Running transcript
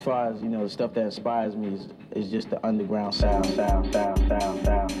As far as, the stuff that inspires me is just the underground sound.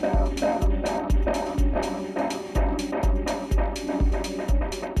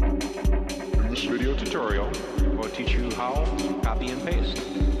 This video tutorial will teach you how to copy and paste.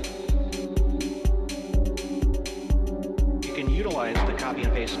 You can utilize the copy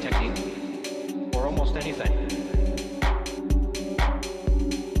and paste technique for almost anything.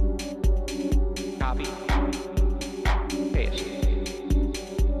 Copy, paste.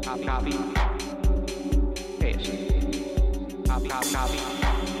 Copy, paste. Copy, paste. Copy,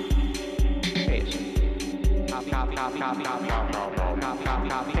 paste.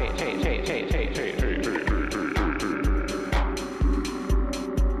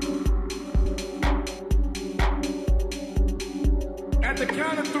 At the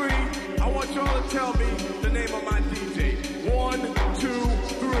count of three, I want y'all to tell me the name of my DJ. 1, 2,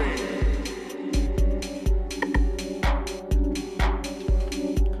 3.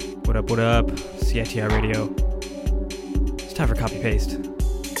 What up? CiTR Radio. It's time for copy paste.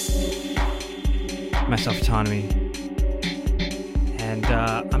 Myself autonomy. And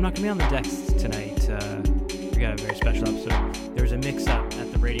I'm not gonna be on the decks tonight. We got a very special episode. There was a mix-up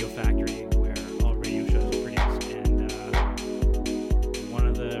at the Radio Factory where all radio shows are produced, and one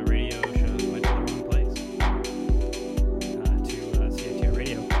of the radio shows went to the wrong place. To CiTR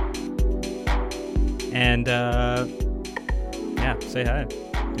Radio. And yeah, say hi.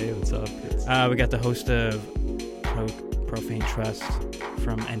 Hey, what's up? We got the host of Profane Trust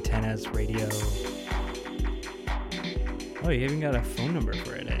from Antennas Radio. Oh, you even got a phone number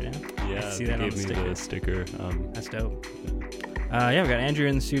for it, eh? Yeah, I see they that on gave the me sticker. the sticker. That's dope. Yeah, we got Andrew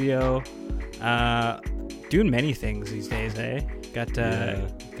in the studio. Doing many things these days, eh? Got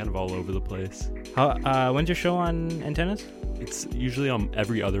kind of all over the place. when's your show on Antennas? It's usually on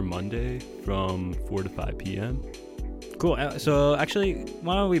every other Monday from 4 to 5 p.m. Cool. So actually,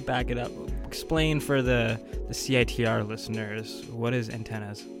 why don't we back it up? Explain for the CiTR listeners, what is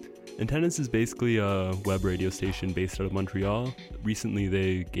Antennas? Antennas is basically a web radio station based out of Montreal. Recently,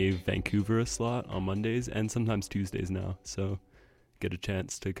 they gave Vancouver a slot on Mondays and sometimes Tuesdays now. So get a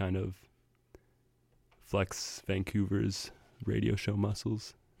chance to kind of flex Vancouver's radio show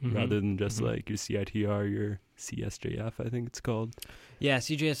muscles rather than just like your CiTR, your CSJF, I think it's called. Yeah,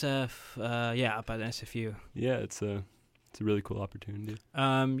 CJSF, up at SFU. Yeah, it's a really cool opportunity.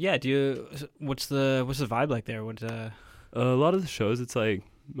 Yeah, what's the vibe like there? A lot of the shows, it's like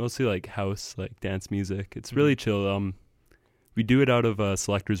mostly like house, like dance music. It's really chill. We do it out of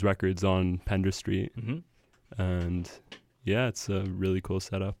Selectors Records on Pender Street. And yeah, it's a really cool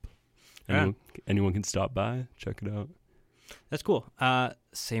setup. Anyone can stop by, check it out. That's cool.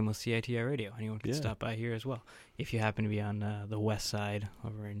 Same with CiTR Radio. Anyone can stop by here as well. If you happen to be on the west side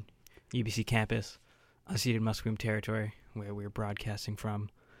over in UBC campus, unceded Musqueam territory, where we're broadcasting from.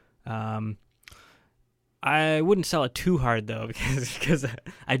 I wouldn't sell it too hard though, because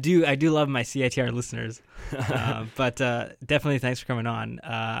I do love my CiTR listeners. But definitely thanks for coming on.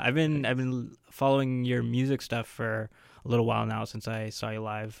 I've been following your music stuff for a little while now since I saw you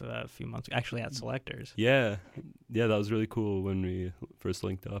live a few months ago, actually at Selectors. Yeah, that was really cool when we first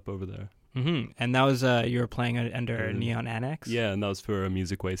linked up over there. And that was you were playing under Neon Annex. Yeah, and that was for a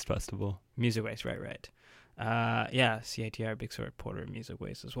Music Waste festival. Music Waste, right. Yeah, CiTR, big supporter of Music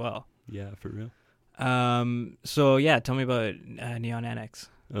Waste as well. Yeah, for real. So yeah, tell me about Neon Annex.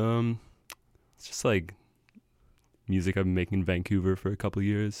 It's just like music I've been making in Vancouver for a couple of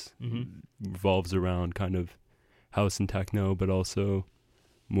years. Revolves around kind of house and techno, but also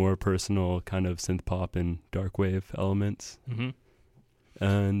more personal kind of synth pop and dark wave elements.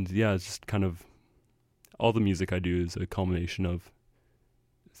 And yeah, it's just kind of all the music I do is a culmination of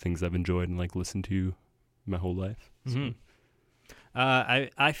things I've enjoyed and like listened to my whole life. So.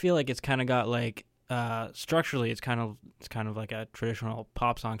 I feel like it's kind of got like structurally it's kind of like a traditional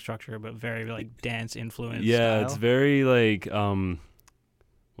pop song structure, but very like dance influenced. Yeah, style. It's very like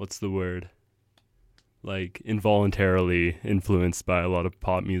what's the word? Like involuntarily influenced by a lot of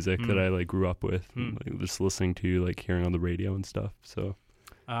pop music that I like grew up with, like just listening to, like hearing on the radio and stuff. So,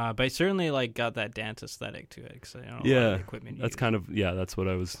 but it certainly like got that dance aesthetic to it. Cause, a lot of the equipment. That's kind of that's what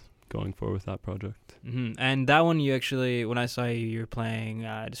I was going for with that project. And that one, you actually, when I saw you were playing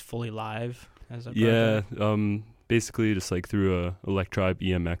just fully live as a project. Yeah, basically just like through a Electribe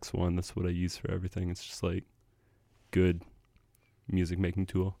EMX one. That's what I use for everything. It's just like good music making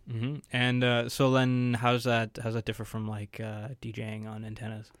tool. And so then how's that differ from like DJing on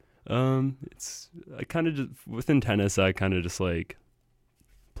Antennas? It's I kind of just with Antennas I kind of just like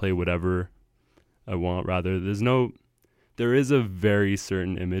play whatever I want. Rather, there is a very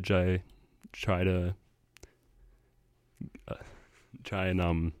certain image I try to try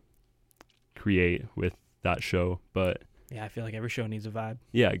and create with that show. But Yeah, I feel like every show needs a vibe.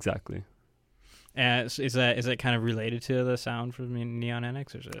 yeah, exactly. And is that kind of related to the sound from Neon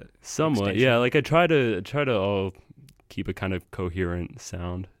Annex, or is it Somewhat, extension? yeah. Like I try to all keep a kind of coherent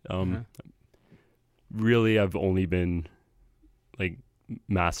sound. Really, I've only been like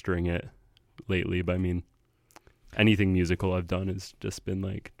mastering it lately. But I mean, anything musical I've done has just been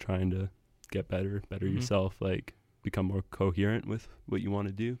like trying to get better yourself, like become more coherent with what you want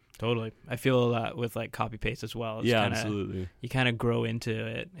to do. Totally. I feel that with like copy paste as well. It's Yeah, kinda, absolutely. You kind of grow into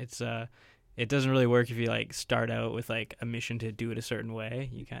it. It doesn't really work if you like start out with like a mission to do it a certain way.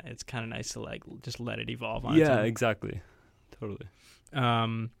 It's kind of nice to like just let it evolve on its Yeah, own. exactly. Totally.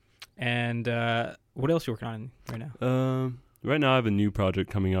 And what else are you working on right now? Right now I have a new project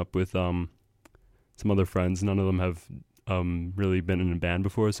coming up with some other friends. None of them have really been in a band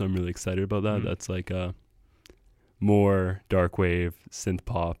before, so I'm really excited about that. That's like more dark wave, synth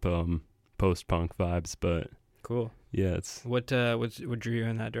pop, post-punk vibes, but Cool. yeah, it's What drew you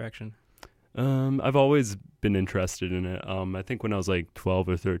in that direction? I've always been interested in it. I think when I was like 12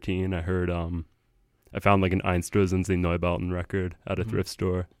 or 13, I heard I found like an Einstürzen Sie Neubauten record at a thrift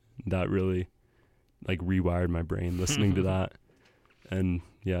store. That really like rewired my brain listening to that. And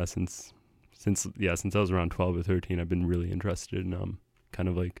yeah, since I was around 12 or 13, I've been really interested in kind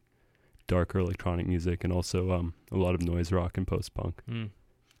of like darker electronic music, and also a lot of noise rock and post-punk.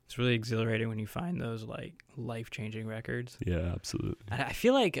 It's really exhilarating when you find those like life-changing records. Yeah, absolutely. I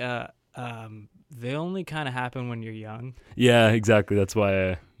feel like they only kind of happen when you're young. Yeah, exactly. That's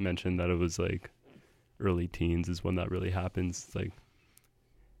why I mentioned that it was like early teens is when that really happens. It's like,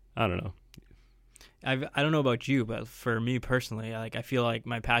 I don't know. I don't know about you, but for me personally, like I feel like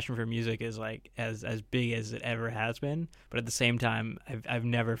my passion for music is like as big as it ever has been. But at the same time, I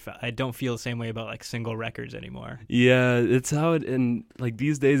don't feel the same way about like single records anymore. Yeah, it's how it, and like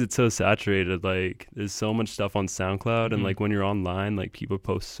these days it's so saturated. Like there's so much stuff on SoundCloud, and like when you're online, like people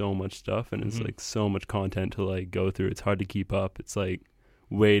post so much stuff, and it's like so much content to like go through. It's hard to keep up. It's like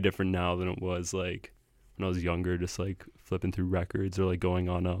way different now than it was like when I was younger, just like flipping through records or like going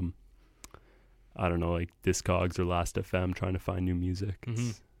on I don't know, like Discogs or Last FM, trying to find new music.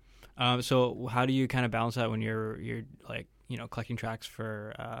 So how do you kind of balance that when you're like, you know, collecting tracks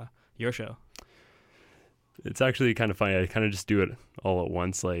for your show? It's actually kind of funny. I kind of just do it all at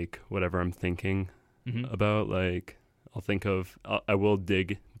once, like whatever I'm thinking about. Like I will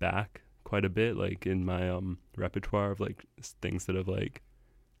dig back quite a bit, like in my repertoire of like things that have like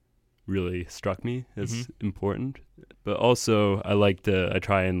really struck me as important. But also I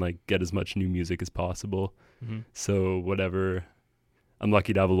try and like get as much new music as possible. So whatever, I'm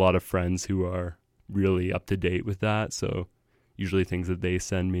lucky to have a lot of friends who are really up to date with that. So usually things that they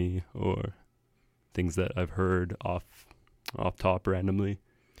send me or things that I've heard off top randomly.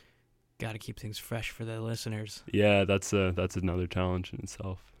 Got to keep things fresh for the listeners. Yeah, that's another challenge in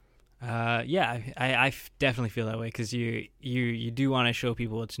itself. Yeah, I definitely feel that way, because you do want to show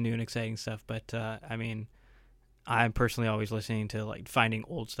people what's new and exciting stuff, but I mean, I'm personally always listening to like finding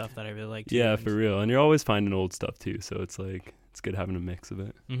old stuff that I really like too. Yeah, for real. And you're always finding old stuff too, so it's like it's good having a mix of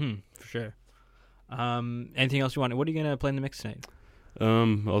it. For sure. Anything else you want? What are you gonna play in the mix tonight?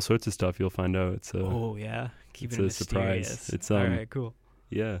 All sorts of stuff. You'll find out. It's keep it's it a mysterious. surprise. It's all right, cool.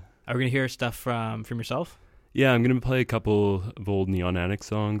 Yeah. Are we gonna hear stuff from yourself? Yeah, I'm gonna play a couple of old Neon Annex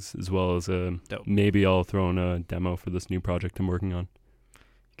songs, as well as maybe I'll throw in a demo for this new project I'm working on.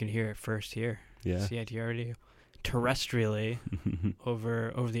 You can hear it first here. Yeah. CiTR radio, terrestrially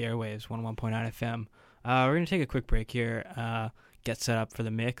over the airwaves, 101.9 FM. We're gonna take a quick break here, get set up for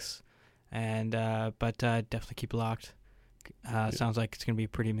the mix, and but definitely keep locked. Sounds like it's gonna be a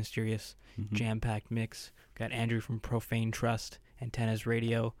pretty mysterious, jam-packed mix. Got Andrew from Profane Trust, Antennas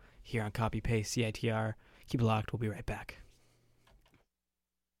Radio here on Copy Paste CiTR. Keep it locked. We'll be right back.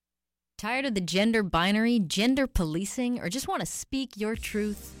 Tired of the gender binary, gender policing, or just want to speak your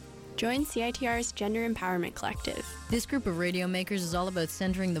truth? Join CiTR's Gender Empowerment Collective. This group of radio makers is all about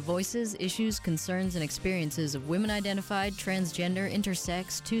centering the voices, issues, concerns, and experiences of women-identified, transgender,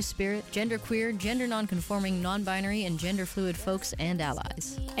 intersex, two-spirit, genderqueer, gender non-conforming, non-binary, and gender-fluid folks and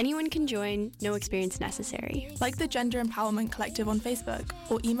allies. Anyone can join, no experience necessary. Like the Gender Empowerment Collective on Facebook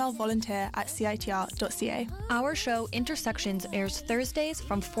or email volunteer@citr.ca. Our show Intersections airs Thursdays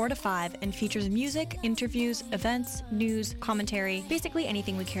from 4 to 5 and features music, interviews, events, news, commentary, basically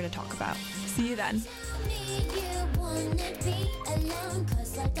anything we care to talk about. See you then.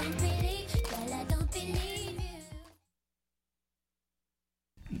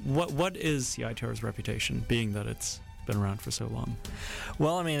 What is CiTR's reputation, being that it's been around for so long?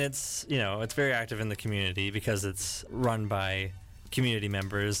 Well, I mean, it's very active in the community because it's run by community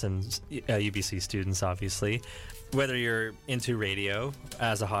members and UBC students, obviously. Whether you're into radio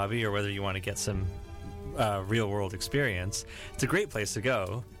as a hobby or whether you want to get some real-world experience, it's a great place to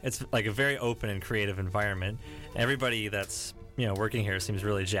go. It's like a very open and creative environment. Everybody that's working here seems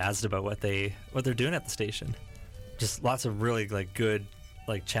really jazzed about what they're doing at the station. Just lots of really good,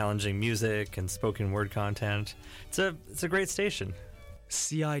 challenging music and spoken word content. It's a great station.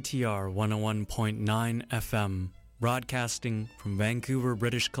 CiTR 101.9 FM, broadcasting from Vancouver,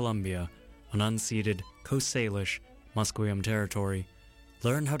 British Columbia, on unceded Coast Salish, Musqueam territory.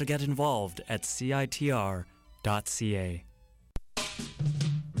 Learn how to get involved at CiTR.ca.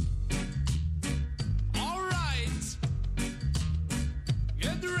 All right.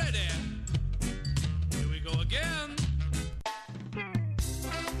 Get ready. Here we go again.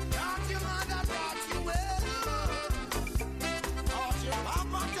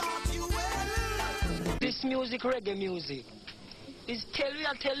 This music, reggae music, is tell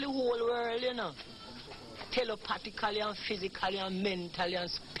the whole world, telepathically and physically and mentally and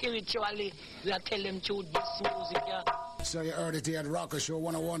spiritually, we are tell them to this music, yeah. So you heard it here at Rocker Show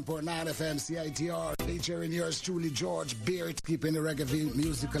 101.9 FM CiTR, featuring yours truly, George Beard, keeping the reggae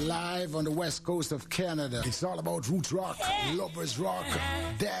music alive on the west coast of Canada. It's all about roots rock, lovers rock,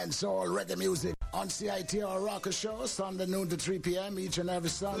 dancehall, reggae music on CiTR Rocker Show, Sunday noon to 3 p.m. each and every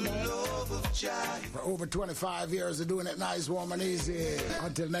Sunday. For over 25 years of doing it nice, warm and easy.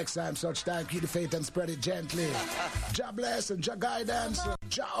 Until next time, such time, keep the faith and spread it gently. Jah bless and Jah guidance,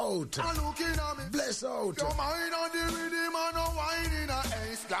 Jah out, bless out. Your mind on the rhythm and no wine in a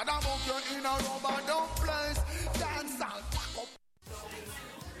ace. Glad I'm up you in a rubber dump place. Dance out.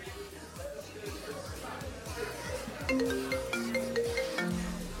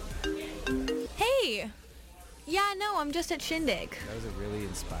 Hey! Yeah, no, I'm just at Shindig. That was a really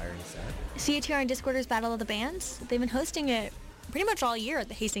inspiring set. CiTR and Discorders Battle of the Bands. They've been hosting it pretty much all year at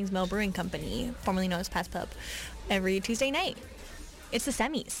the Hastings Mill Brewing Company, formerly known as Past Pub, every Tuesday night. It's the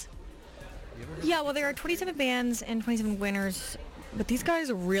semis. Yeah, well, there are 27 bands and 27 winners, but these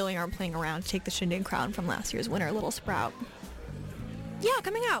guys really aren't playing around to take the Shindig crown from last year's winner, Little Sprout. Yeah,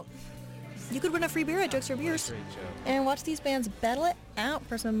 coming out. You could win a free beer at Jokes for Beers. And watch these bands battle it out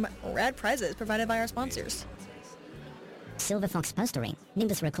for some rad prizes provided by our sponsors. Silver Fox Postering,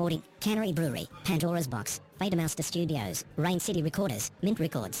 Nimbus Recording, Cannery Brewery, Pandora's Box, Vadermaster Studios, Rain City Recorders, Mint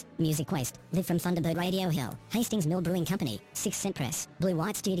Records, Music Waste, Live from Thunderbird Radio Hill, Hastings Mill Brewing Company, 6 Cent Press, Blue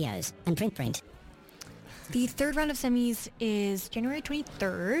White Studios, and Print. The third round of semis is January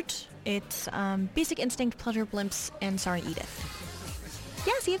 23rd. It's Basic Instinct, Pleasure Blimps, and Sorry Edith.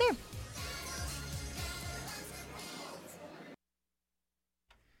 Yeah, see you there.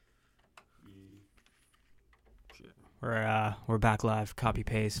 We're back live, copy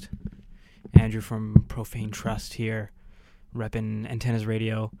paste. Andrew from Profane Trust here, repping Antennas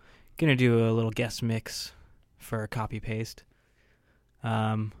Radio. Gonna do a little guest mix for copy paste. You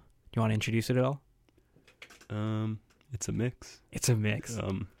want to introduce it at all? It's a mix. It's a mix.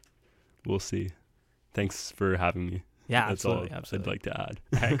 We'll see. Thanks for having me. Yeah, that's absolutely, all absolutely. I'd like to add.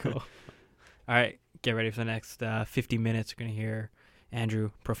 All right, cool. All right, get ready for the next 50 minutes. We're gonna hear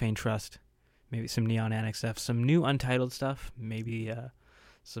Andrew, Profane Trust. Maybe some Neon Annex stuff, some new Untitled stuff, maybe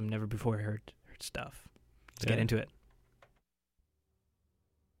some never before heard stuff. Let's get into it.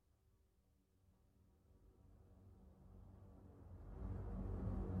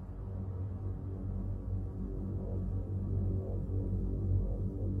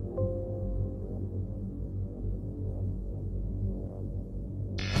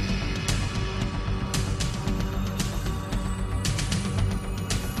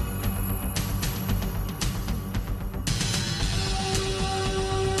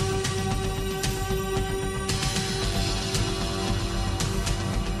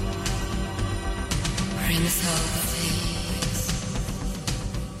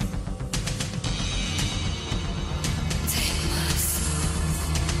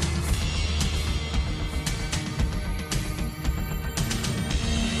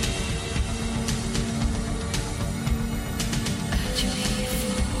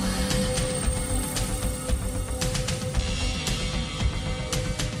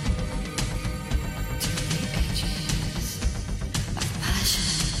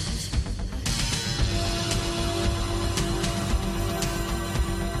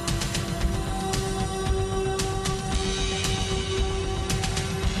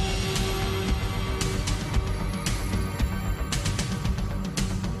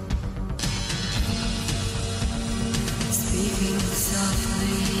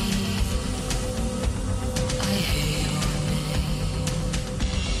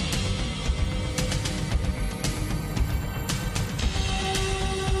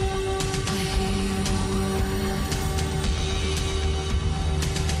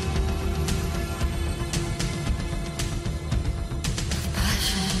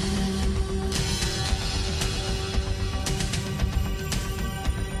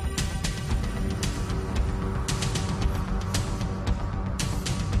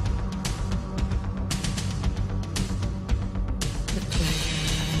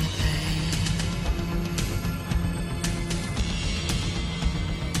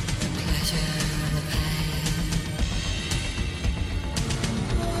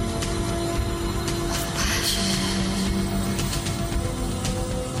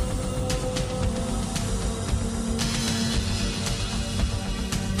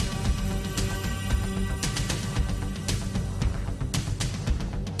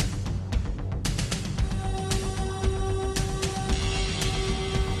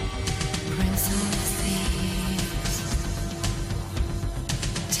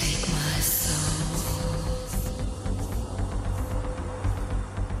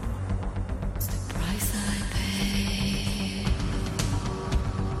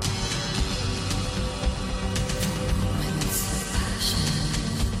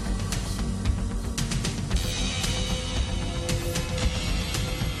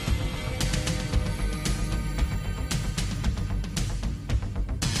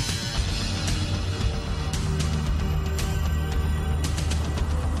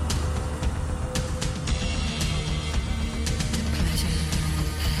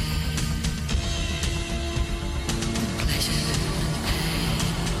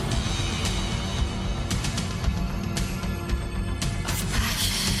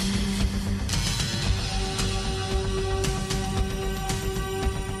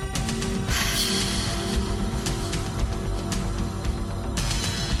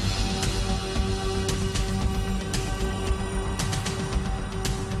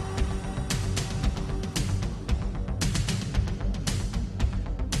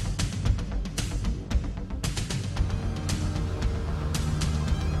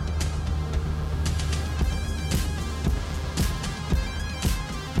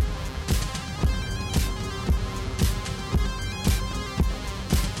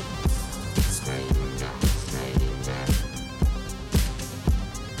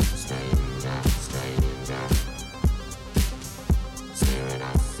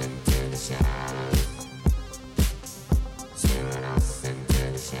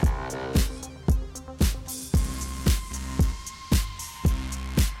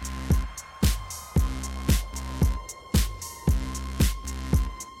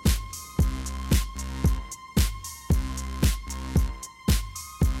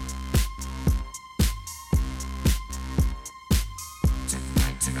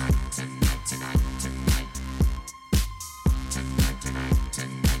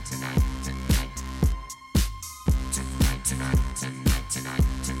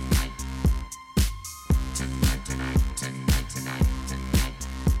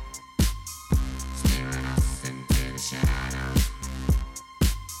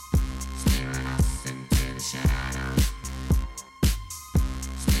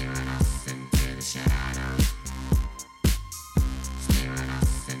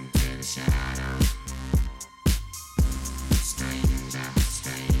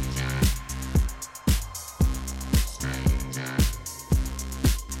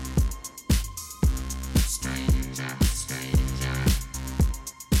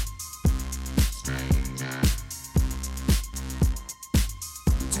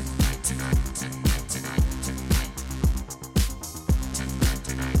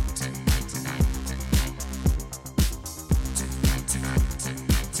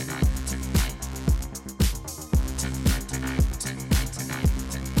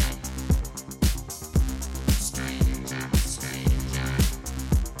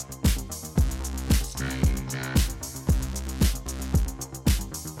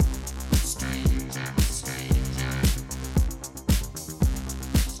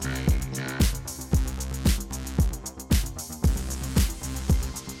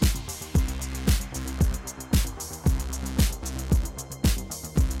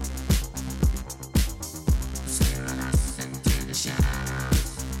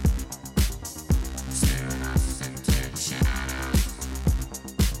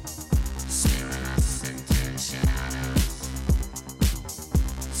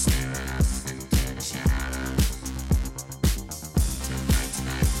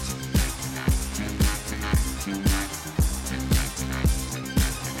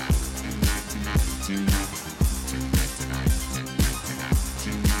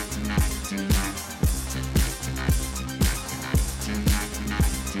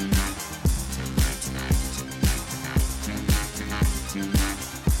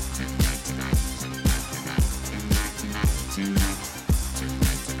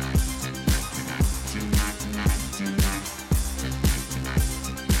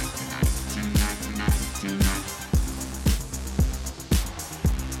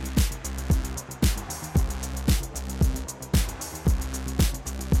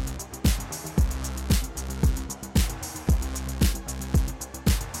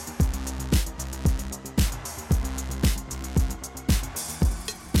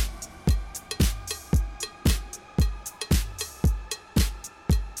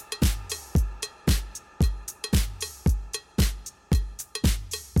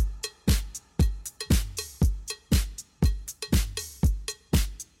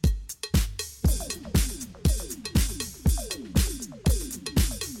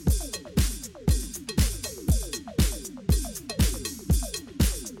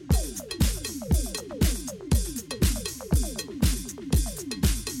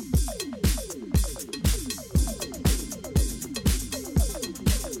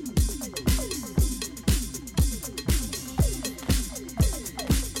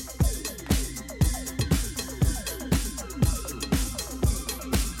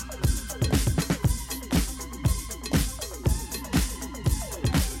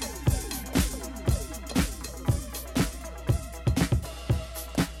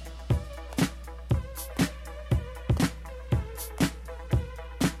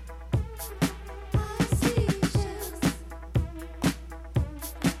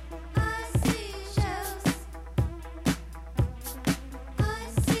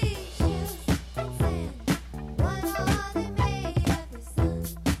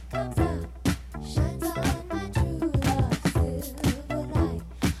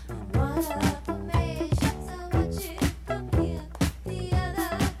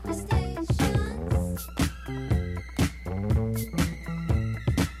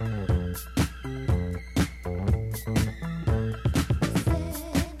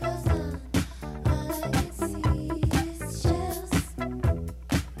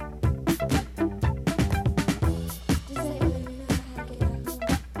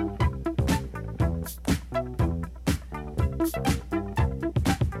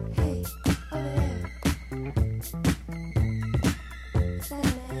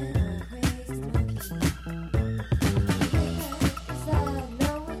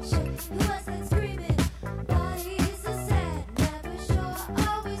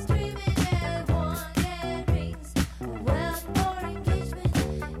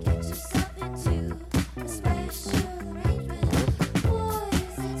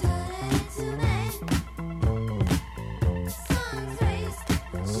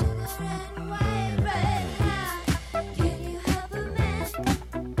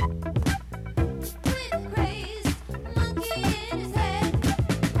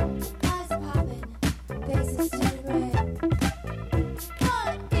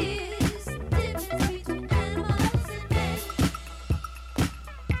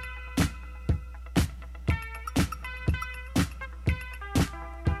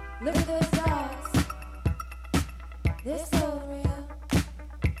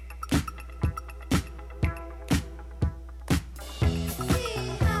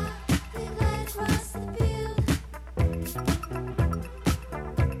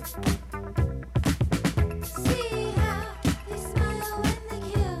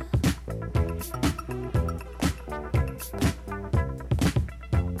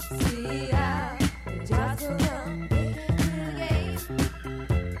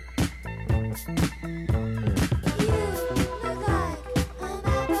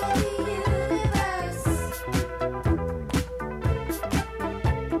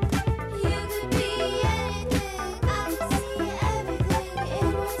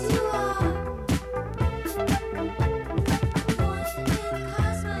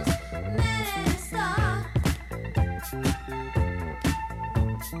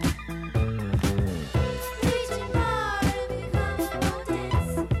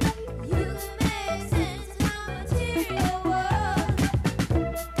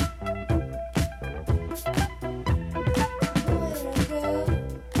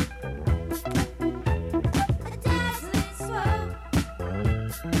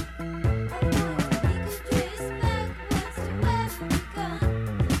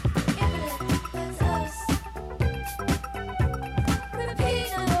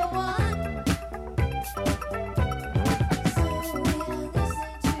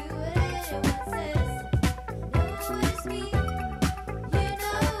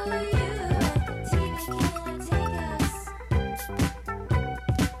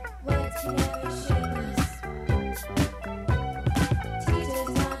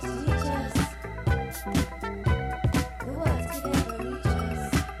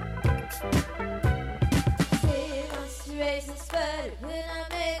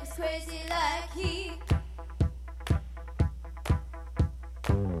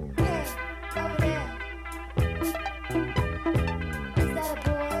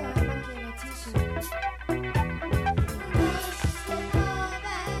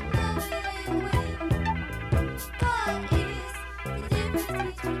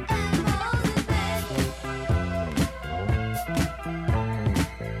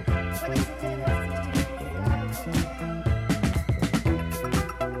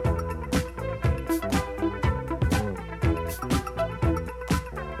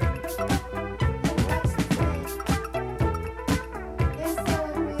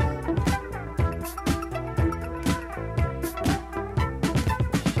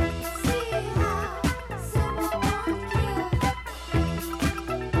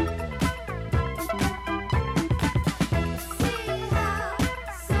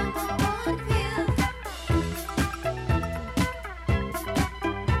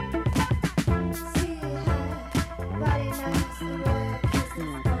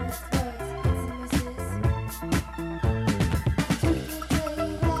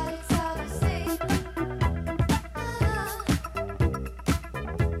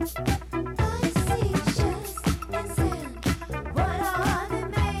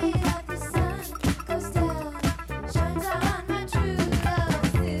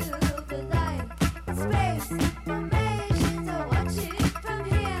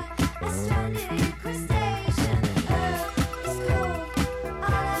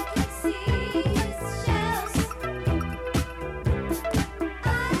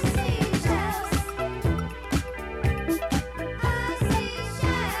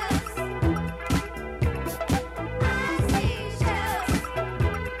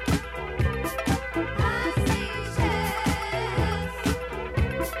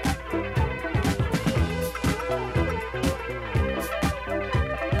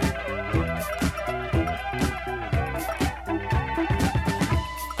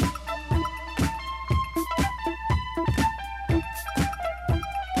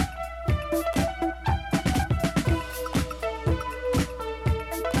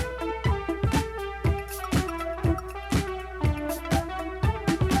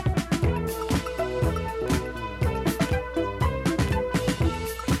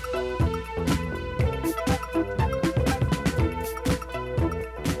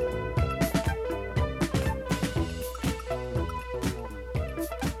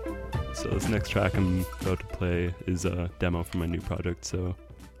 This next track I'm about to play is a demo from my new project, so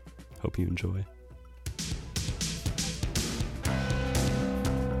hope you enjoy.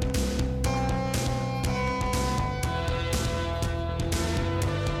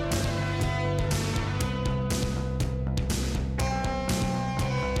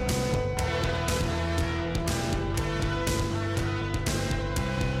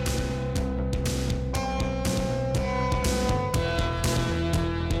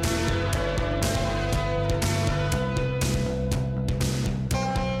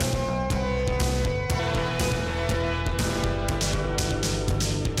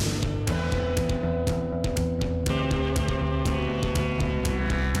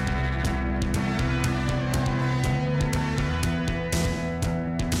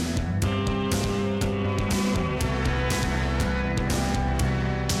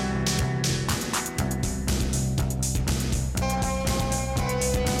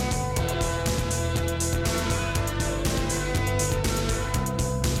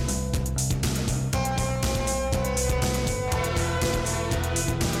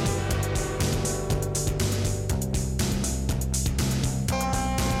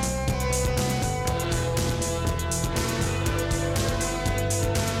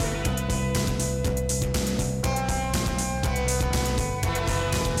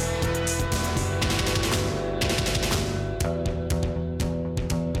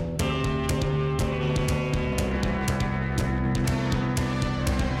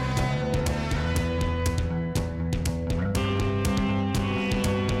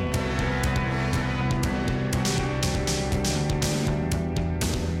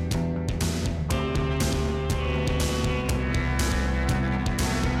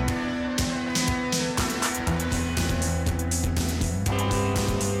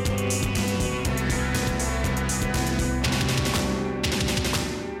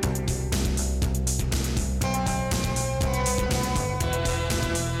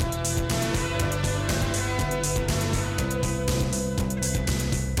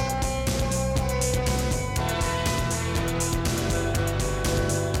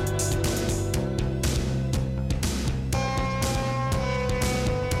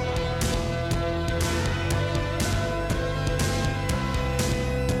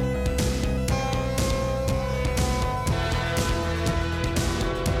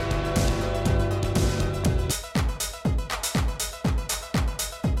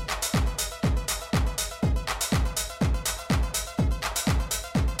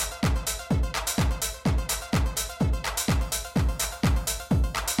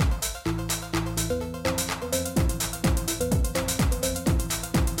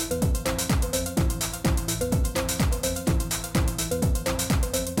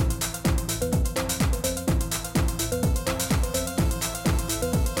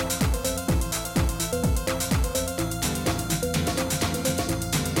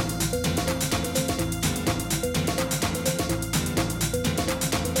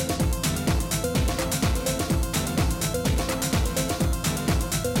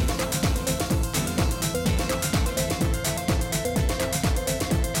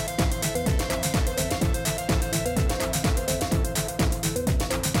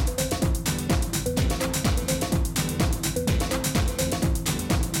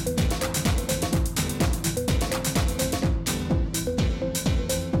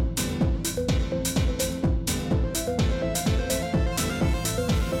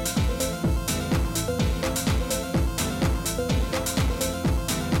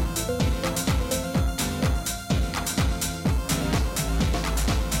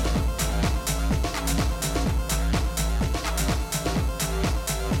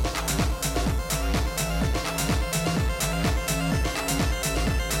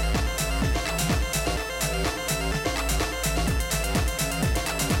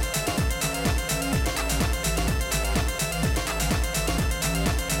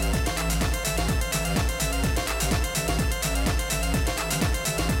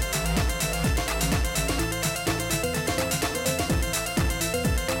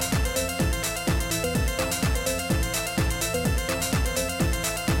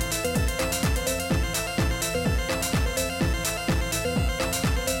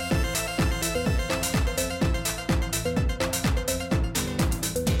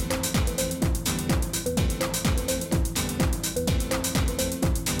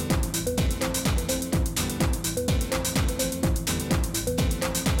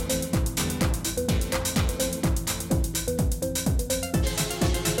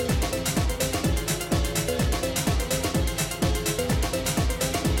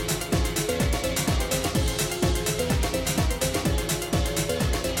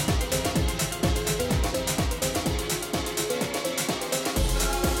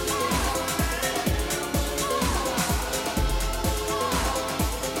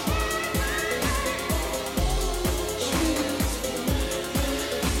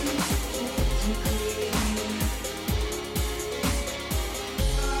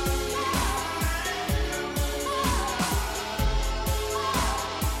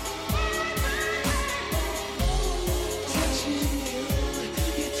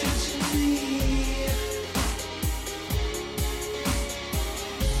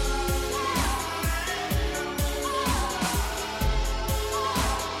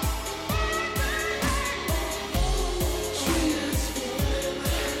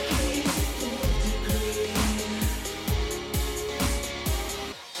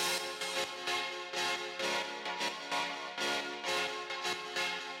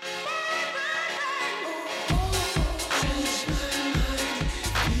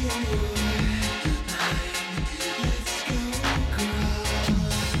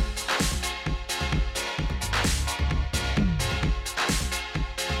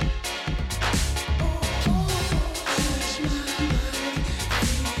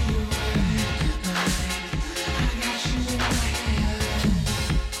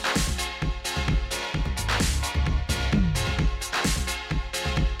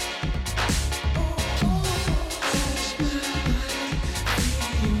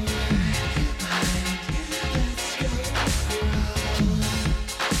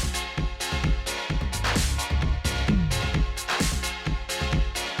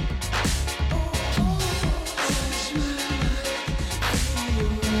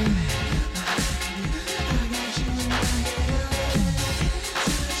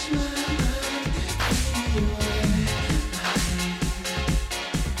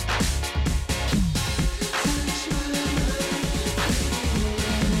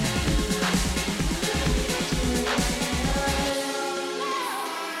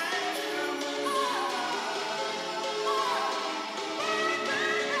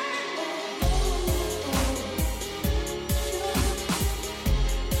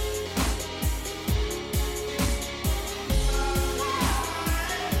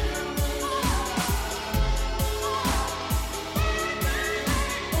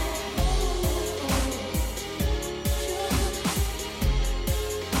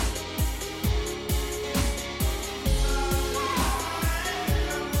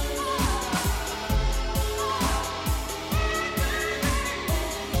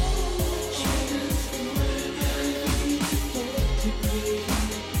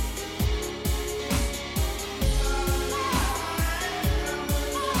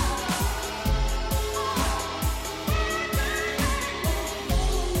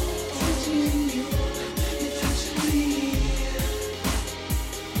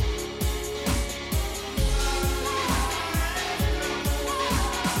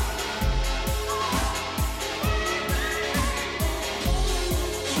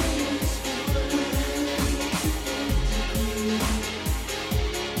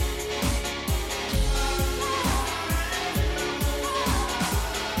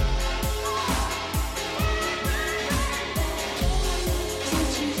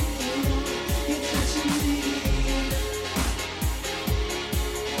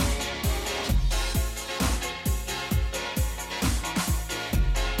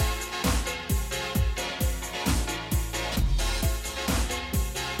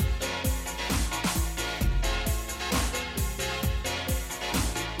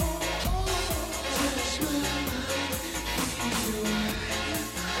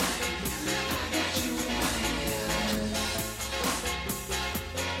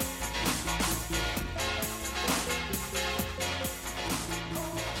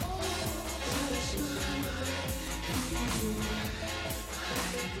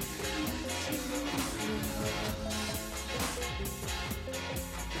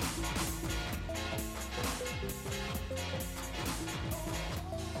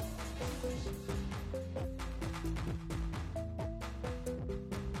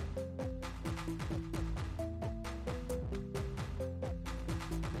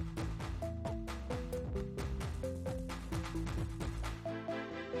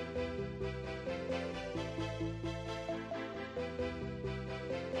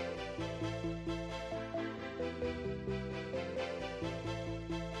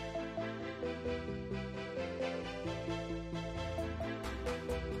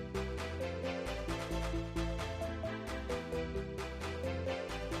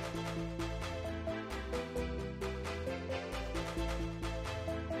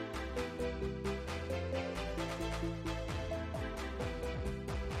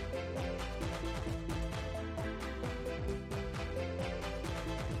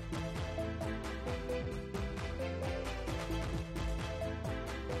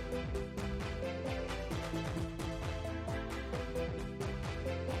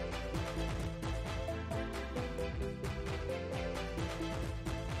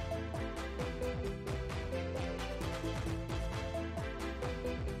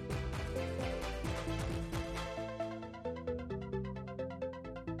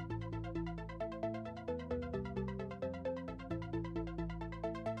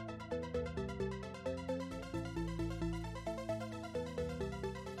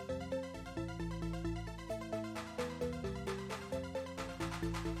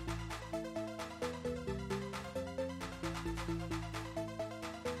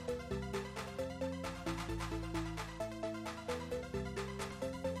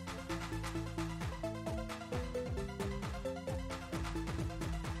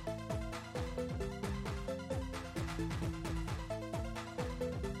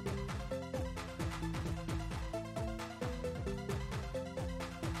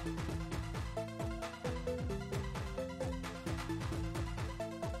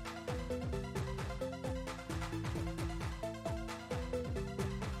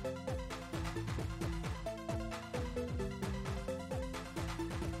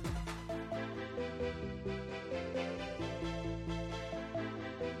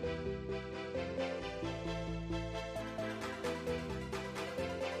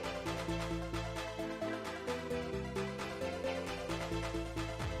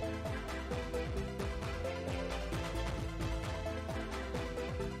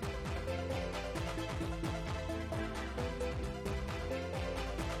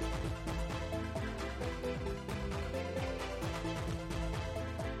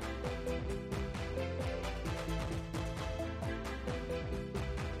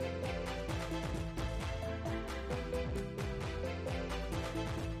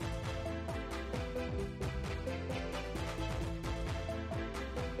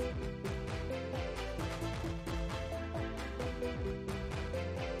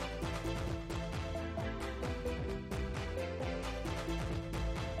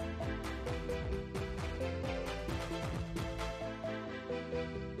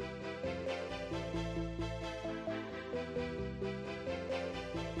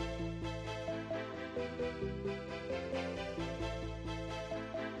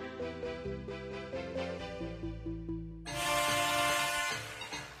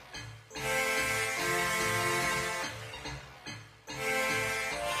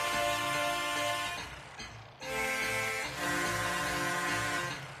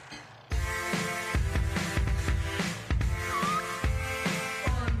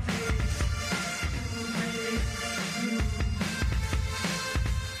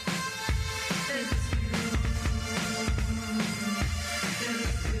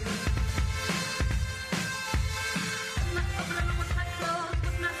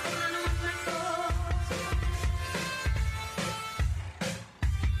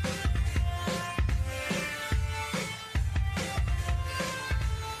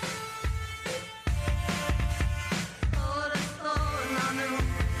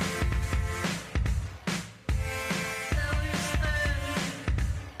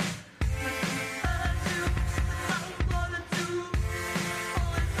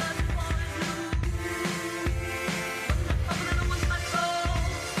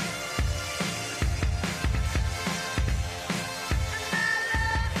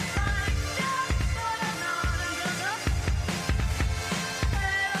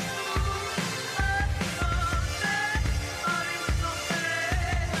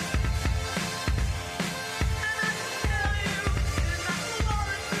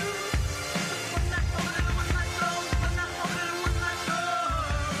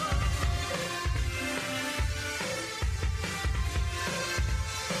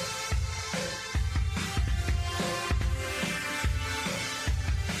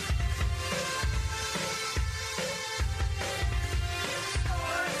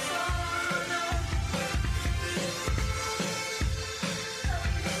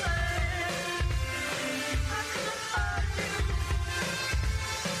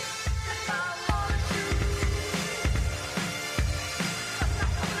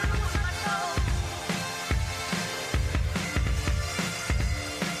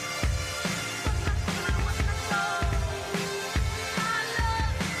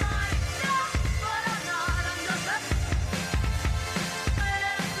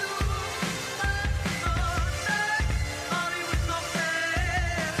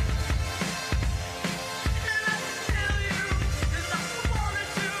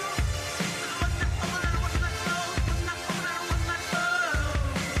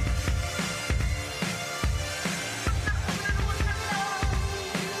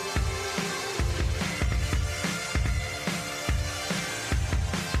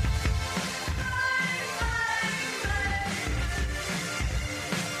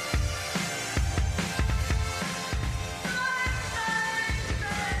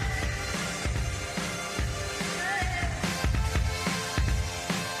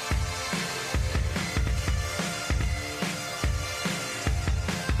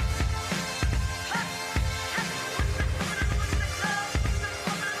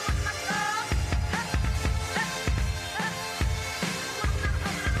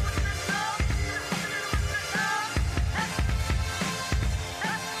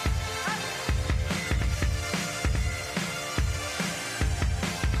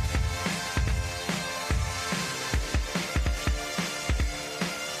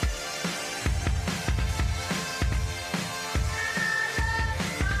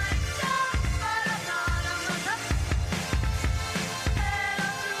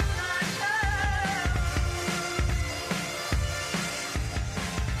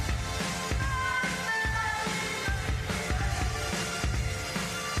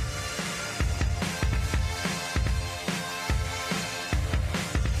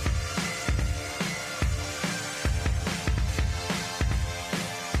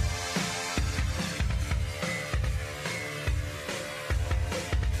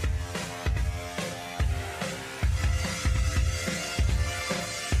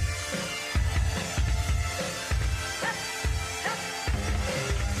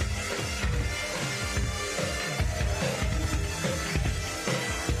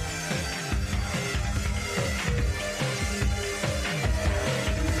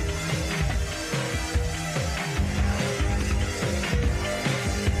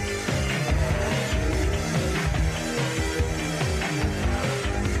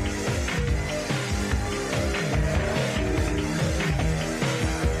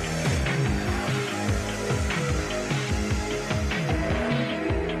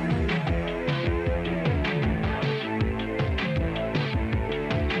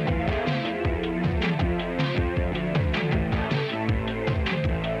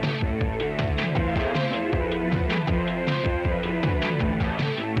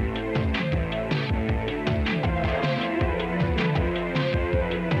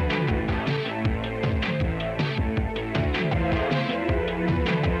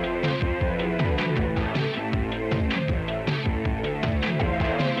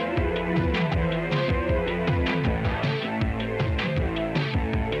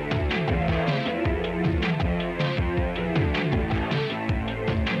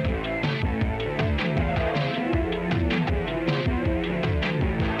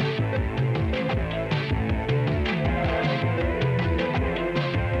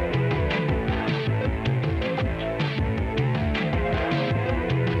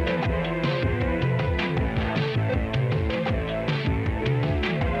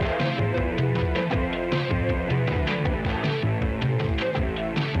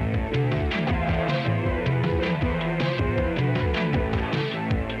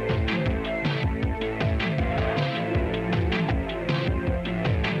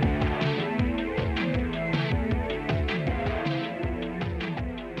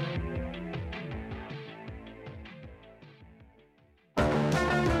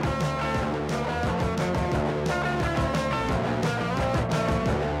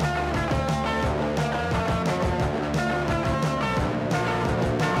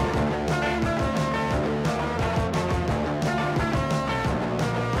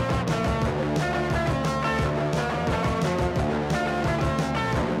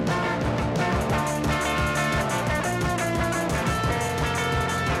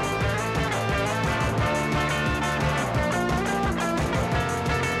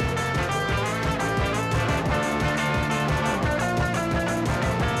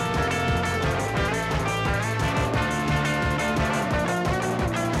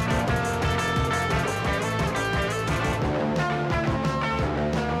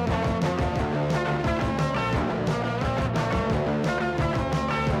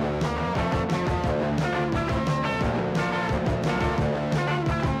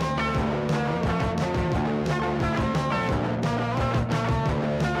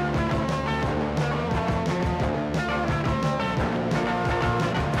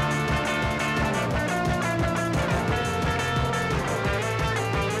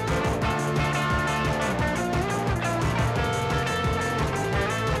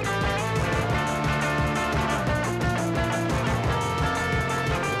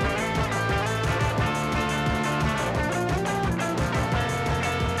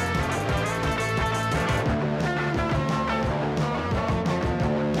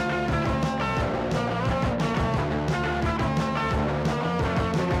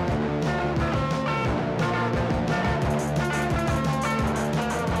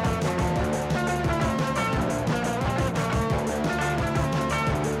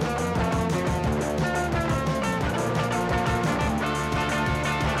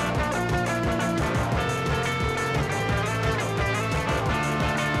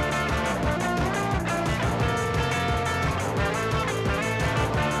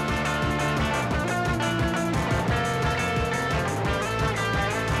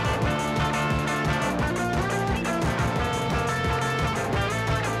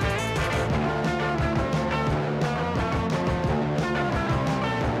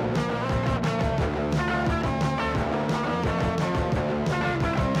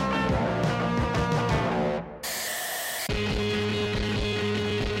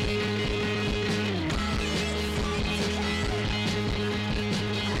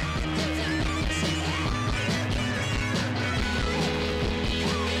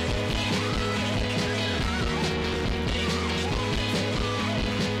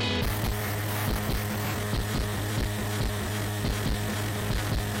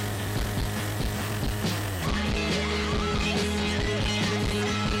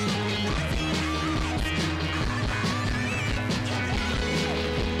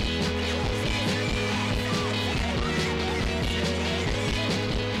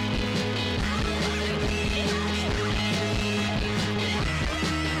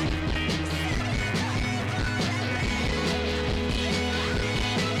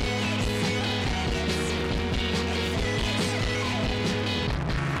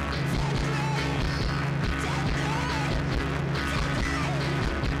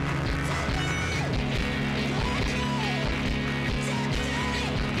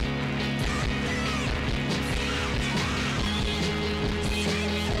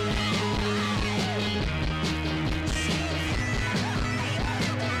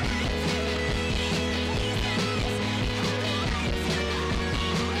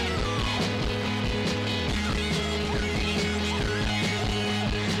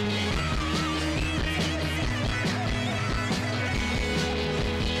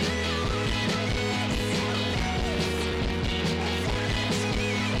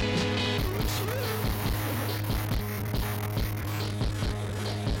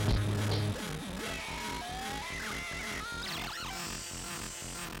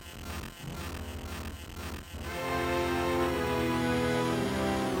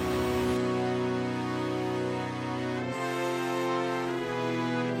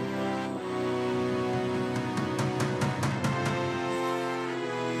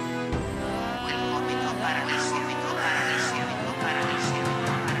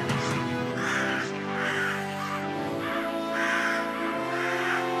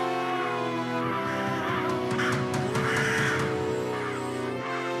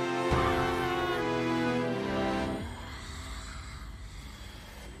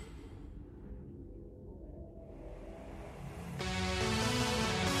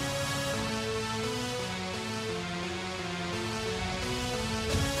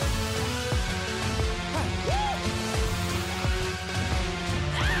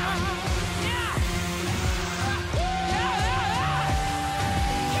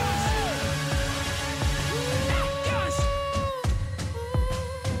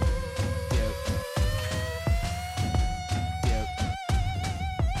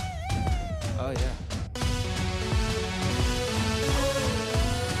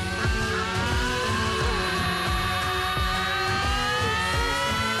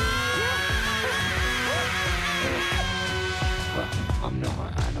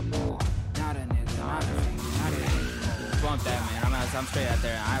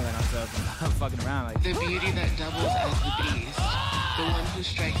 around, like I'm fucking around. Like the beauty that doubles as the beast, the one who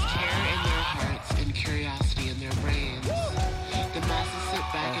strikes terror in their hearts and curiosity in their brains. The masses sit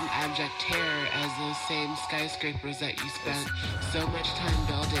back in abject terror as those same skyscrapers that you spent so much time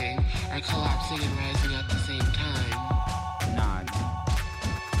building are collapsing and rising at the same time. Nah.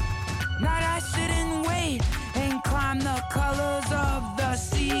 Not I sit and wait and climb the colors of the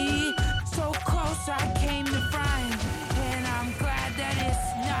sea. So close I came to find, and I'm glad that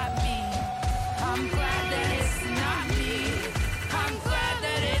it's not me. I'm glad that it's not me. I'm glad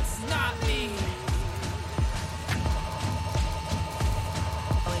that it's not me.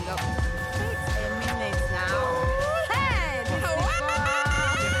 Going up 10 minutes now. Hey,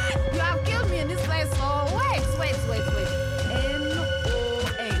 you have killed me in this place. So wait.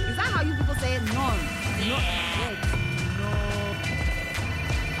 N-O-A. Is that how you people say it? No.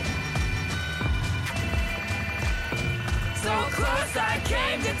 So close I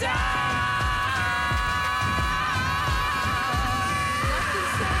came to die. Nothing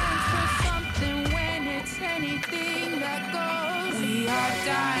stands for something when it's anything that goes. We are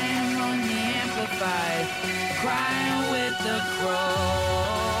dying on the amplified, crying with the crow.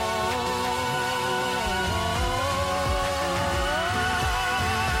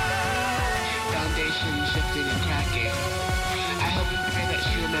 Foundation shifting and cracking. I hope and pray that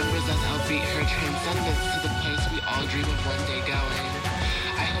she remembers us, albeit her transcendence to the place we all dream of one day going.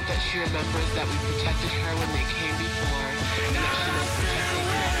 I hope that she remembers that we protected her when they came before, and that she must protect us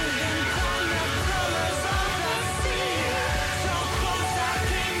now.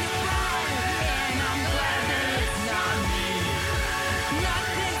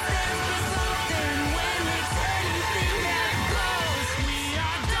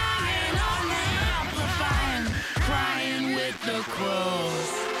 The crows.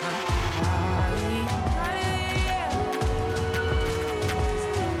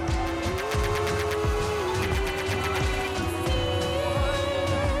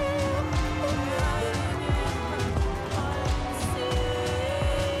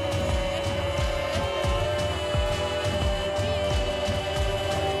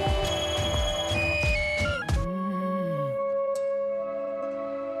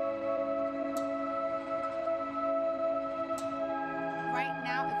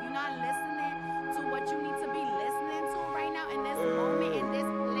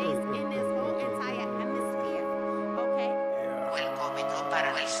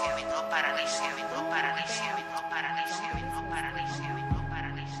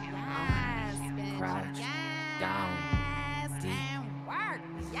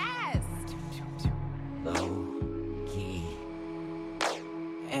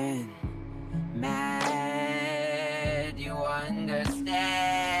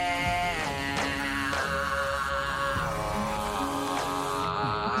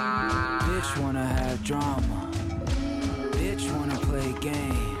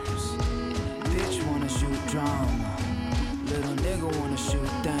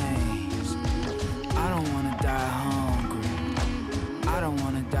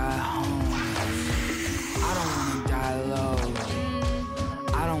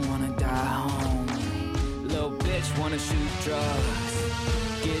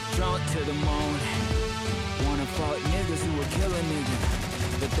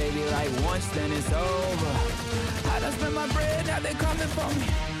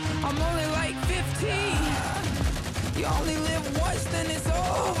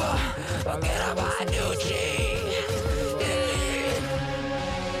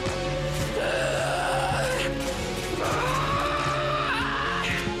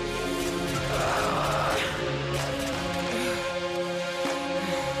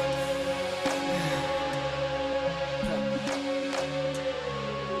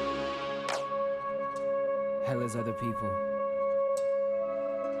 Hell is other people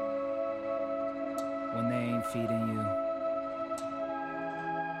when they ain't feeding you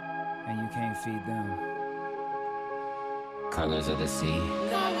and you can't feed them. Colors of the sea.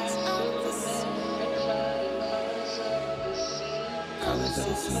 Colors of the sea. Colors of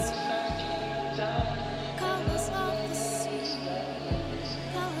the sea. Colors of the sea.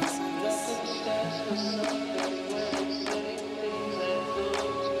 Colors of the sea.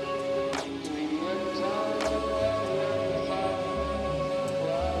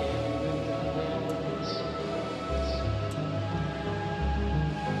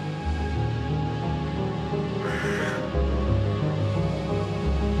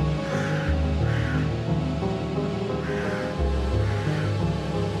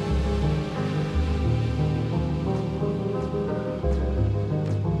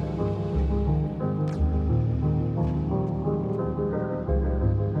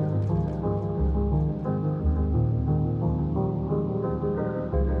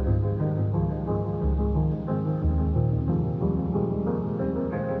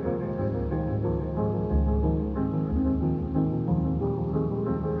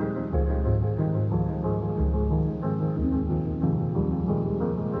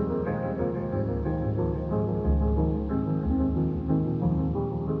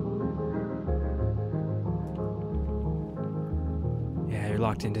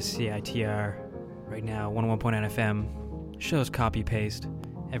 locked into CiTR right now, 101.9 FM. Show's copy paste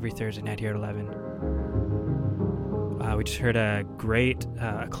every Thursday night here at 11. We just heard a great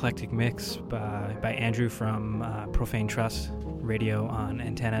eclectic mix by Andrew from Profane Trust radio on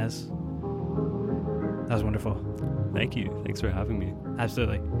antennas. That was wonderful. Thank you. Thanks for having me.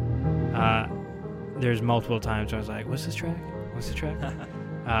 Absolutely. There's multiple times where I was like, what's this track? What's the track?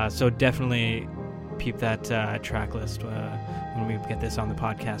 So definitely peep that track list when we get this on the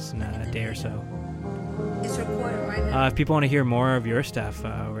podcast in a day or so. It's recorded right now. If people want to hear more of your stuff,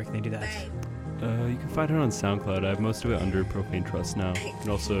 where can they do that? You can find it on SoundCloud. I have most of it under Profane Trust now. You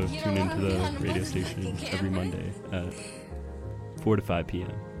can also tune into the radio station every Monday at 4 to 5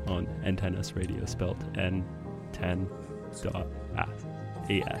 p.m. on Antennas Radio, spelled N10.as.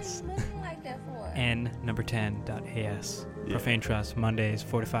 N10.as. Yeah. Profane Trust, Mondays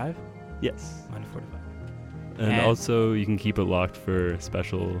 4 to 5? Yes. Monday 4 to 5. And also, you can keep it locked for a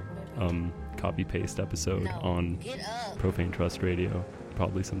special copy-paste episode on Profane Trust Radio,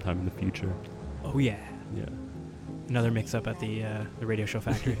 probably sometime in the future. Oh, yeah. Yeah. Another mix-up at the Radio Show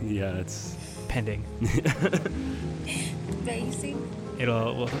Factory. Yeah, it's... pending. Basic.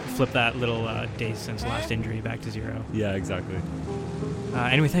 We'll flip that little days since last injury back to 0. Yeah, exactly.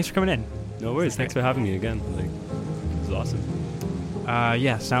 Anyway, thanks for coming in. No worries. Thanks for having me again. It was awesome.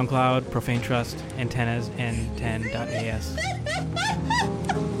 Yeah, SoundCloud, Profane Trust, Antennas, N10.as.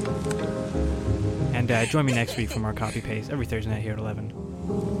 And join me next week for more copy paste every Thursday night here at 11.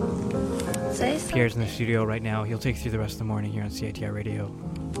 Pierre's in the studio right now. He'll take you through the rest of the morning here on CiTR Radio.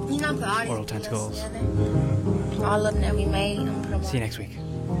 You know, put all Oral these Tentacles. together. All of them that we made. I'm gonna put them See you next week.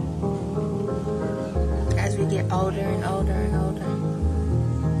 as we get older and older and older.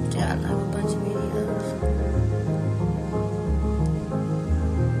 Still, I love a bunch of videos.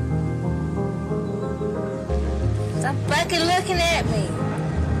 Stop fucking looking at me.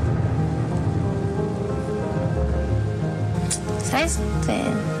 Say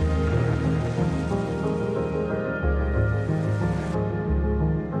something.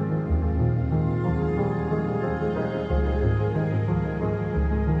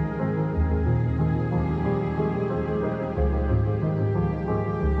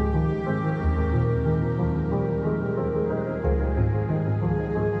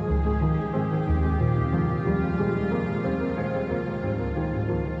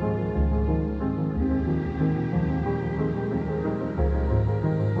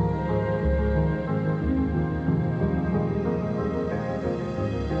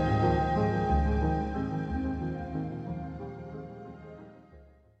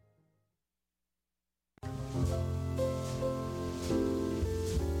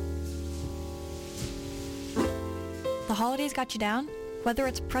 The holidays got you down? Whether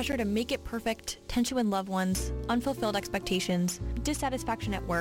it's pressure to make it perfect, tension with loved ones, unfulfilled expectations, dissatisfaction at work,